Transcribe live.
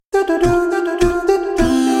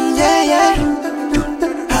Yeah, yeah.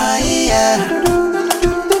 Ah, yeah.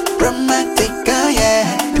 Romantic, yeah.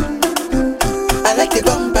 I like the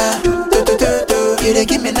bumper. You dey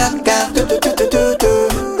give me knockout. No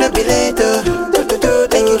be late.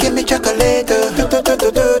 Like you give me chocolate.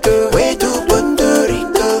 Way to Puerto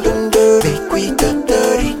Rico. Make we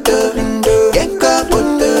Totorito. Get go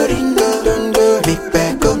Puerto Rico. Make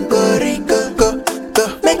back Congo Rico. Go.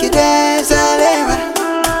 Make you dance, Alewa.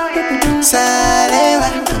 Alewa.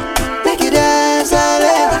 Make you dance,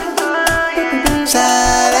 Alewa.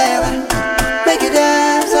 Alewa. Make you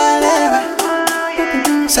dance, Alewa.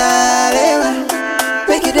 Alewa.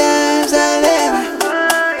 Make you dance, Alewa.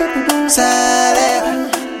 Alewa.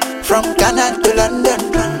 From Ghana to London,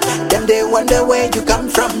 them they wonder where you come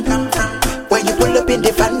from. When you pull up in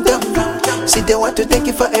the Phantom, see they want to take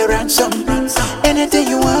you for a ransom. Anything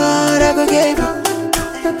you want, I go give you.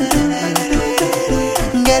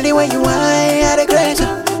 Girlie, when you want, I the crazy.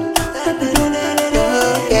 Oh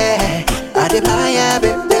yeah, I admire,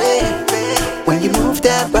 baby. When you move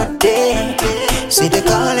that body, see they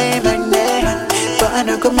calling my name, but I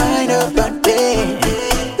don't go mind nobody.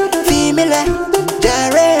 Female,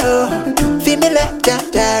 Jareo, female,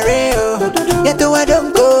 Jareo. Yet I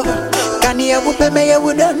don't go. Can you pay me? I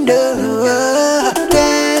wouldn't do.